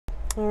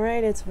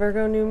Alright, it's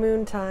Virgo new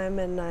moon time,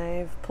 and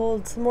I've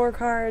pulled some more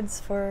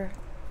cards for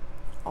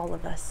all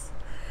of us.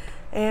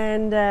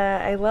 And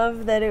I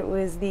love that it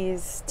was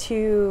these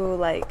two,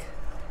 like,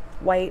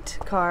 white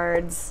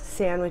cards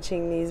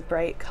sandwiching these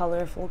bright,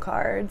 colorful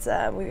cards.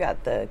 We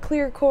got the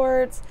clear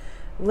quartz,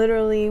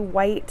 literally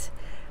white,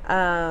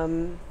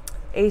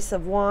 Ace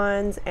of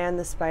Wands, and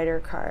the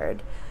Spider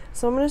card.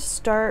 So I'm going to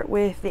start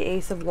with the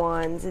Ace of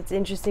Wands. It's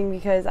interesting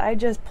because I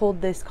just pulled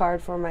this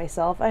card for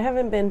myself.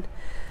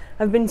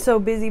 I've been so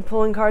busy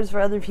pulling cards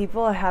for other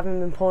people, I haven't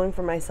been pulling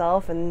for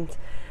myself, and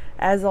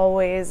as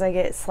always, I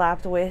get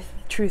slapped with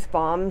truth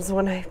bombs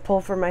when I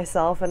pull for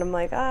myself, and I'm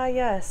like, ah,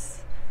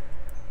 yes,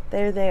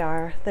 there they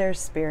are, there's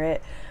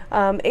spirit.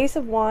 Ace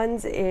of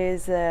Wands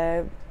is,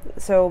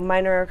 so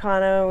minor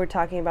arcana, we're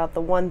talking about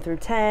the 1 through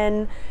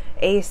 10,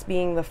 Ace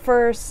being the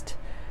first,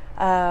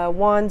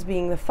 Wands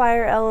being the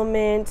fire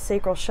element,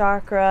 sacral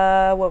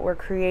chakra, what we're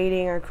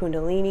creating, our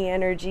kundalini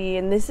energy,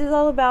 and this is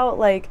all about,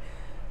 like,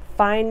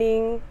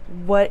 finding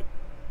what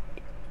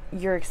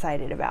you're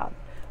excited about.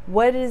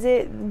 What is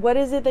it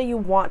that you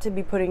want to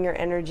be putting your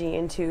energy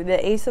into?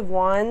 The Ace of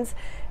Wands,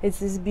 it's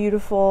this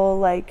beautiful,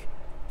 like,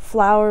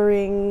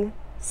 flowering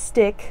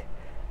stick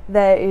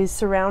that is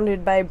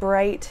surrounded by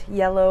bright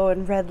yellow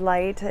and red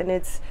light, and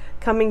it's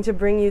coming to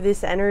bring you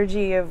this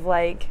energy of,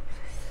 like,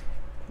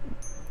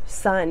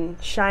 sun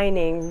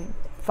shining,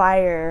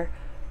 fire,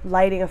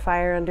 lighting a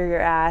fire under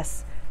your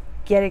ass.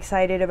 Get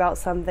excited about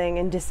something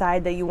and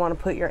decide that you want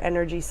to put your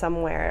energy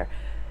somewhere.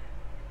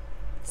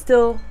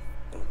 Still,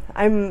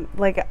 I'm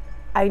like,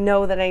 I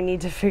know that I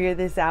need to figure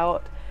this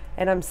out,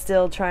 and I'm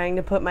still trying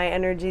to put my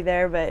energy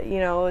there, but you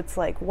know, it's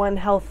like one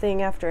health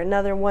thing after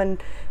another, one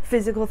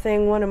physical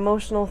thing, one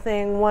emotional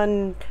thing,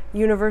 one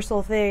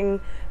universal thing.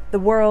 The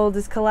world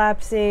is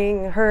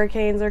collapsing,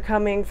 hurricanes are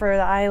coming for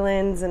the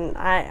islands, and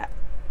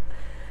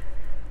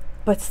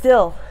but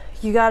still,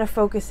 you got to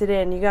focus it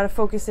in. You got to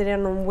focus it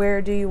in on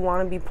where do you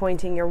want to be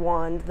pointing your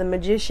wand. The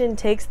magician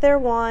takes their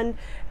wand,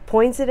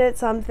 points it at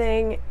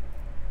something,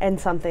 and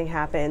something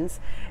happens.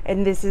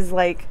 And this is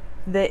like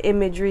the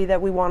imagery that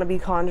we want to be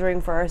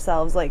conjuring for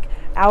ourselves. Like,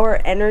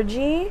 our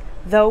energy,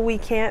 though we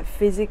can't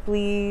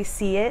physically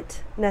see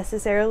it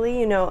necessarily,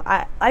 you know,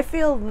 I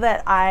feel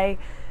that I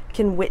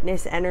can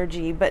witness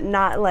energy, but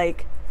not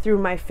like through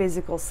my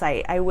physical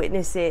sight. I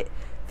witness it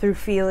through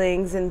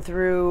feelings and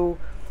through...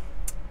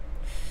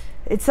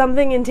 It's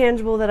something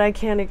intangible that I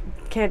can't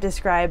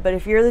describe, but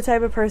if you're the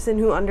type of person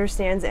who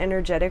understands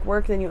energetic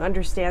work, then you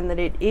understand that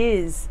it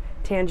is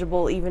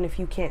tangible even if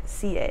you can't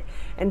see it.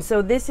 And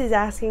so this is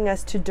asking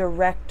us to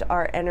direct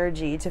our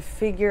energy, to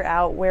figure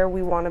out where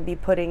we want to be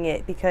putting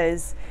it,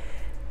 because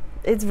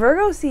it's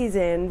Virgo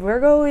season.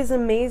 Virgo is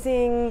an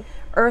amazing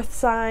earth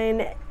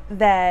sign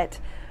that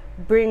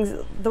brings...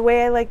 The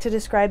way I like to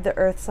describe the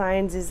earth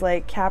signs is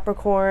like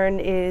Capricorn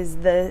is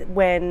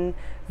when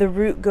the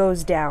root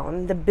goes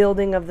down, the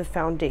building of the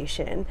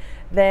foundation.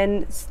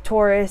 Then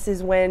Taurus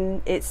is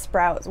when it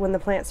sprouts, when the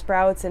plant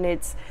sprouts and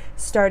it's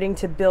starting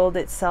to build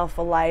itself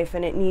a life,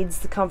 and it needs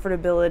the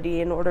comfortability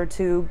in order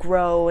to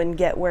grow and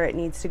get where it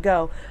needs to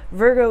go.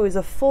 Virgo is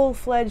a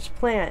full-fledged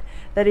plant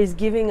that is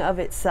giving of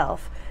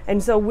itself.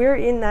 And so we're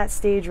in that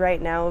stage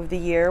right now of the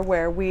year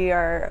where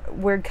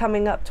we're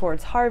coming up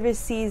towards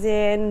harvest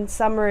season,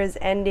 summer is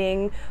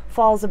ending,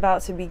 fall's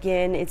about to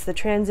begin, it's the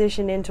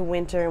transition into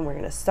winter, and we're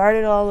going to start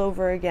it all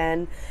over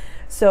again.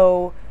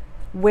 So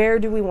where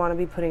do we want to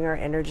be putting our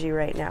energy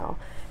right now?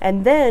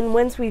 And then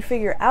once we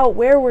figure out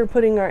where we're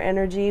putting our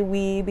energy,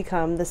 we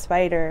become the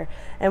spider,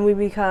 and we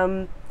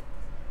become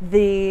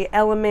the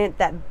element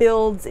that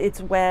builds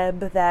its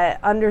web, that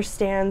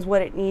understands what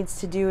it needs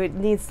to do. It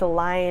needs to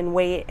lie in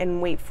wait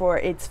and wait for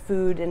its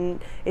food and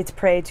its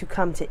prey to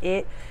come to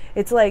it.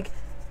 It's like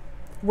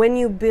when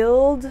you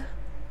build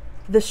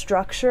the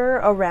structure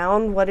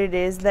around what it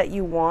is that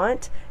you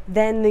want,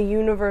 then the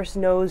universe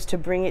knows to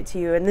bring it to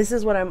you. And this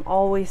is what I'm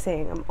always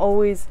saying.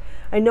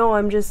 I know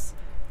I'm just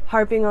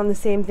harping on the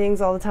same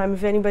things all the time.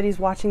 If anybody's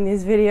watching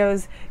these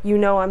videos, you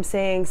know I'm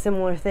saying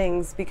similar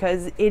things,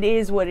 because it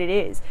is what it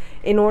is.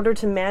 In order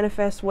to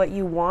manifest what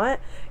you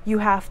want, you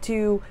have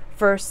to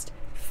first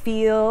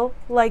feel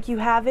like you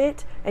have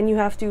it, and you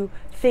have to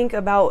think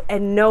about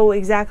and know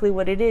exactly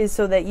what it is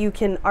so that you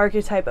can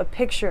archetype a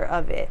picture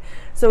of it.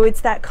 So it's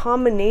that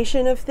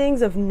combination of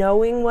things, of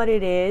knowing what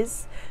it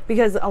is,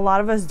 because a lot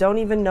of us don't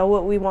even know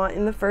what we want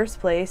in the first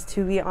place,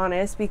 to be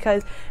honest,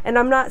 and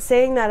I'm not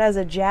saying that as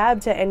a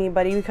jab to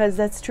anybody, because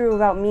that's true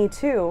about me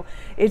too.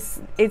 It's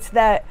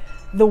that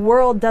the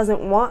world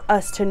doesn't want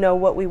us to know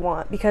what we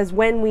want, because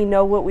when we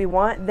know what we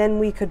want, then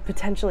we could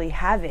potentially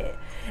have it.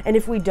 And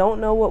if we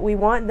don't know what we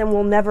want, then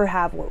we'll never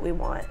have what we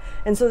want.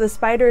 And so the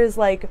spider is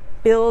like,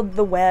 build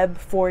the web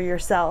for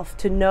yourself,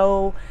 to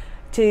know,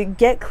 to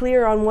get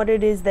clear on what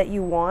it is that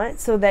you want,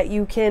 so that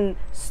you can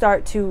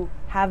start to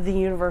have the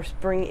universe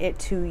bring it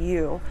to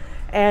you.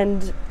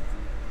 And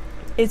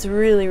it's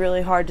really,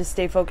 really hard to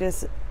stay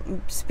focused.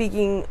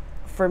 Speaking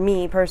for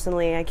me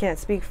personally, I can't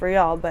speak for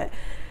y'all, but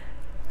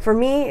for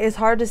me, it's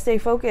hard to stay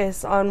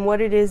focused on what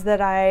it is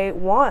that I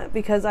want,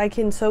 because I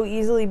can so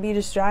easily be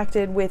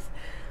distracted with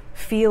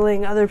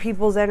feeling other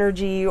people's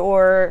energy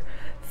or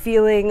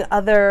feeling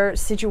other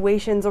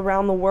situations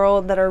around the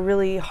world that are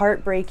really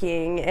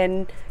heartbreaking.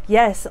 And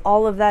yes,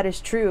 all of that is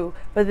true,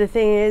 but the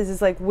thing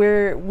is like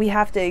we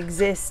have to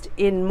exist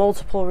in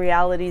multiple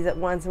realities at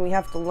once, and we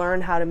have to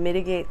learn how to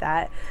mitigate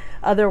that.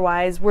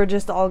 Otherwise, we're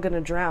just all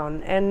gonna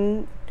drown.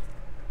 And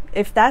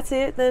if that's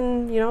it,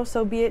 then, you know,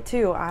 so be it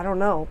too. I don't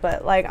know.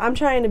 But like, I'm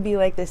trying to be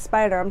like this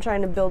spider. I'm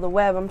trying to build a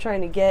web. I'm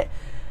trying to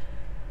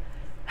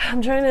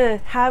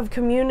have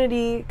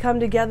community come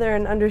together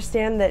and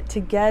understand that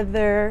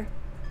together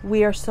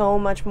we are so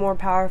much more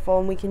powerful,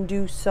 and we can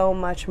do so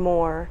much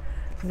more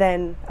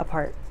than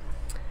apart.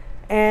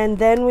 And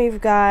then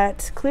we've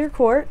got clear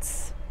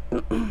quartz,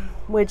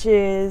 which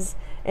is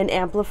an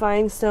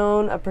amplifying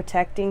stone, a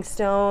protecting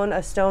stone,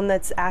 a stone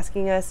that's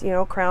asking us, you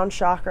know, crown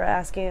chakra,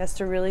 asking us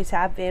to really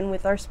tap in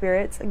with our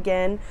spirits.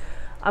 Again,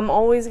 I'm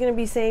always going to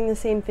be saying the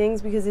same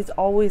things because it's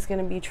always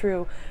going to be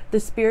true.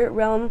 The spirit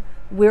realm,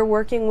 we're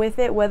working with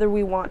it whether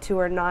we want to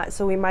or not,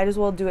 so we might as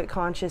well do it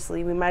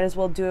consciously. We might as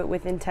well do it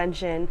with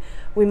intention.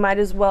 We might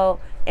as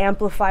well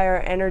amplify our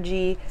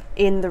energy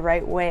in the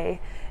right way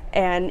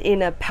and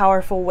in a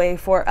powerful way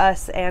for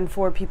us and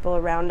for people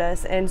around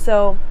us.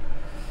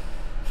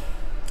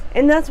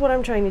 And that's what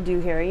I'm trying to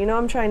do here. You know,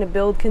 I'm trying to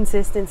build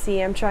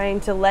consistency. I'm trying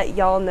to let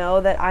y'all know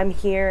that I'm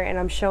here and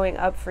I'm showing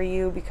up for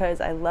you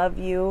because I love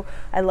you,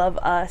 I love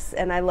us,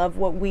 and I love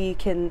what we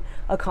can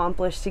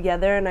accomplish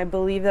together. And I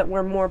believe that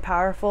we're more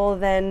powerful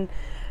than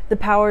the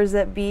powers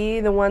that be,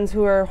 the ones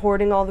who are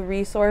hoarding all the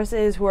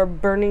resources, who are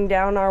burning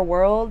down our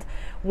world,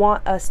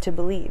 want us to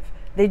believe.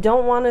 They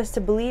don't want us to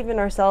believe in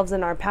ourselves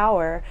and our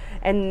power.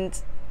 And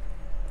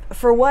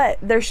for what?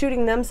 They're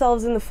shooting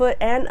themselves in the foot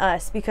and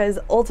us, because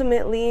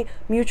ultimately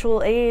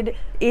mutual aid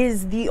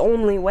is the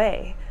only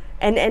way,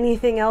 and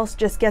anything else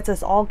just gets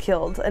us all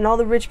killed. And all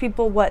the rich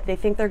people, what? They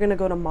think they're going to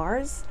go to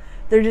Mars?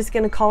 They're just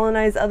going to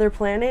colonize other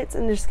planets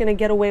and they're just going to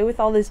get away with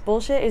all this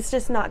bullshit? It's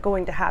just not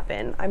going to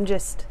happen. I'm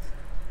just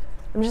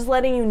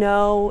letting you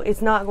know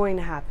it's not going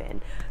to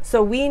happen.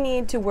 So we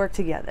need to work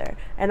together.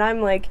 And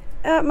I'm like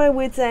at my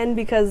wit's end,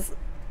 because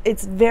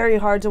it's very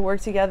hard to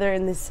work together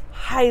in this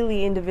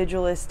highly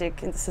individualistic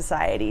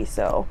society.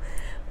 So,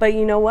 but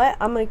you know what?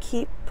 I'm going to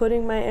keep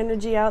putting my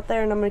energy out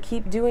there, and I'm going to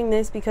keep doing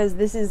this because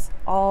this is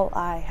all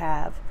I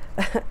have.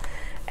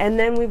 And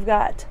then we've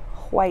got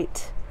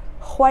white.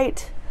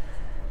 White.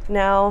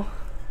 Now,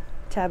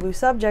 taboo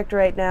subject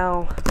right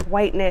now,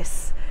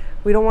 whiteness.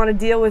 We don't want to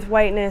deal with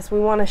whiteness. We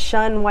want to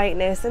shun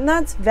whiteness, and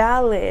that's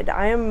valid.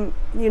 I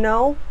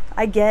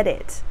get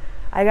it.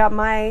 I got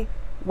my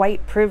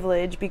white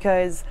privilege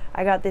because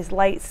I got this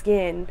light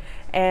skin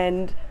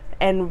and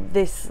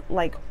this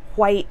like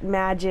white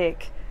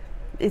magic.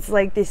 It's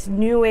like this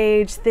new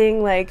age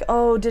thing, like,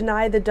 oh,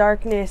 deny the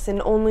darkness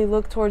and only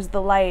look towards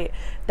the light.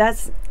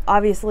 That's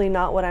obviously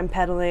not what I'm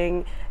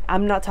peddling.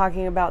 I'm not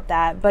talking about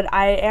that, but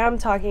I am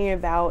talking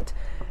about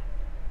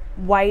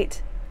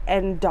white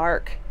and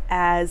dark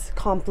as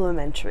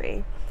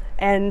complementary.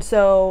 And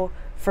so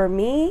for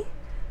me,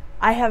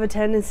 I have a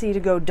tendency to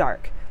go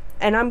dark.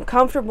 And I'm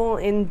comfortable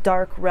in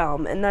dark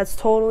realm, and that's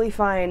totally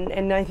fine.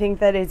 And I think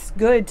that it's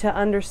good to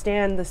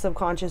understand the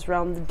subconscious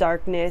realm, the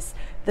darkness,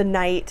 the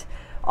night,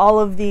 all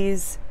of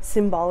these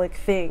symbolic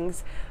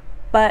things.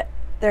 But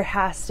there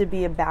has to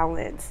be a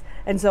balance.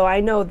 And so I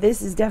know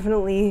this is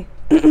definitely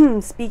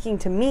speaking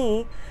to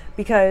me,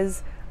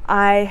 because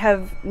I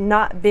have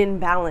not been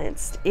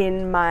balanced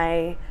in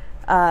my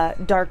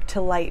dark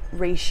to light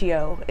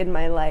ratio in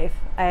my life.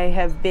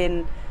 I've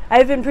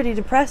been pretty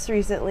depressed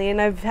recently,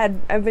 and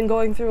I've been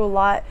going through a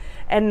lot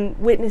and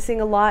witnessing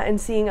a lot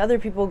and seeing other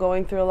people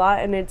going through a lot,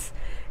 and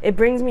it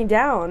brings me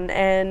down,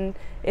 and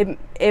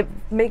it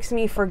makes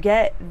me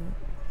forget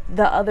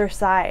the other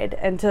side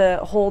and to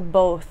hold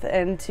both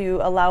and to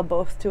allow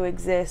both to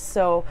exist.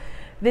 So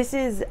this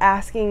is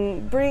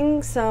asking,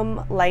 bring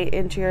some light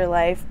into your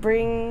life,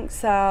 bring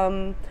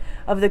some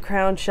of the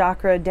crown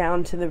chakra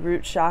down to the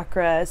root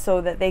chakra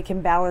so that they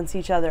can balance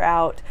each other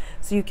out.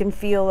 So you can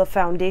feel a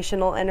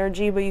foundational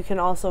energy, but you can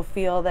also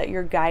feel that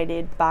you're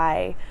guided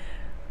by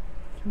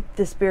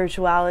the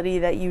spirituality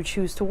that you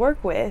choose to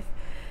work with.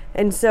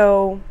 And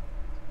so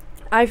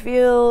I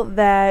feel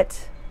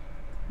that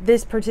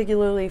this,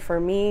 particularly for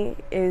me,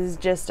 is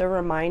just a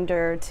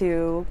reminder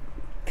to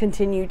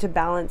continue to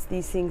balance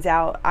these things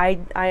out. I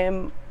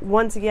am,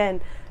 once again,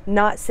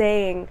 not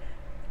saying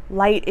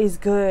light is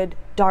good,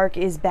 dark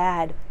is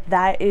bad.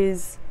 That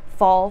is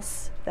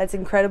false. That's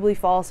incredibly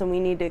false, and we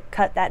need to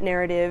cut that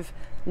narrative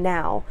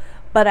now.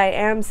 But I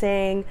am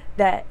saying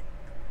that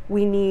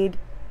we need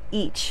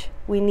each.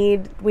 We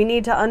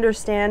need to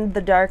understand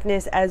the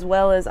darkness as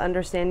well as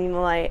understanding the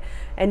light.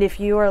 And if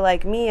you are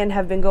like me and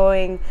have been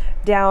going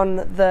down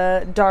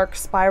the dark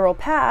spiral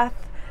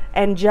path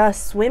and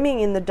just swimming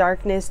in the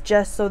darkness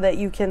just so that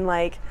you can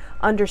like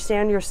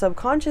understand your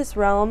subconscious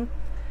realm,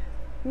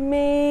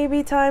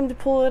 maybe time to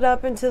pull it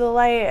up into the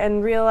light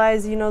and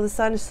realize, you know, the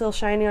sun is still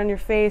shining on your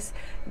face.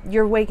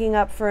 You're waking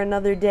up for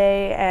another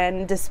day,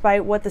 and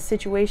despite what the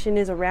situation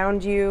is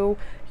around you,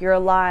 you're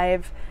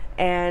alive,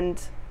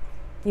 and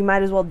you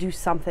might as well do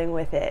something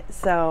with it.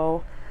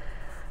 So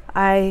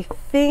I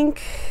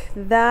think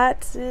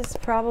that is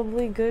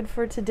probably good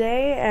for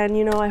today. And,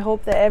 you know, I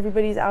hope that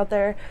everybody's out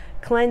there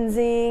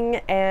cleansing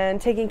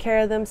and taking care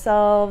of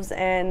themselves,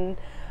 and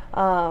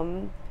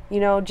you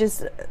know,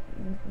 just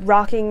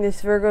rocking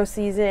this Virgo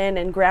season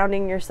and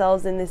grounding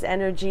yourselves in this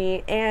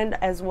energy, and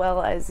as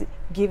well as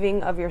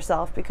giving of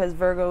yourself, because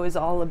Virgo is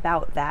all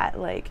about that,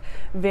 like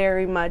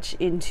very much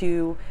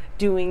into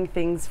doing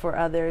things for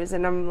others.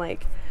 And I'm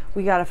like,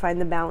 we got to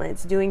find the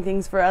balance, doing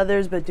things for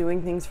others but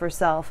doing things for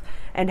self.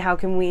 And how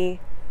can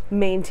we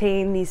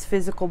maintain these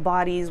physical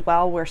bodies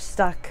while we're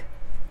stuck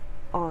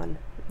on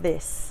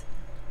this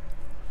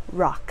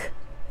rock?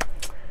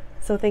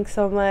 So thanks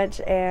so much,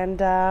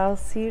 and I'll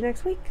see you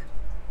next week.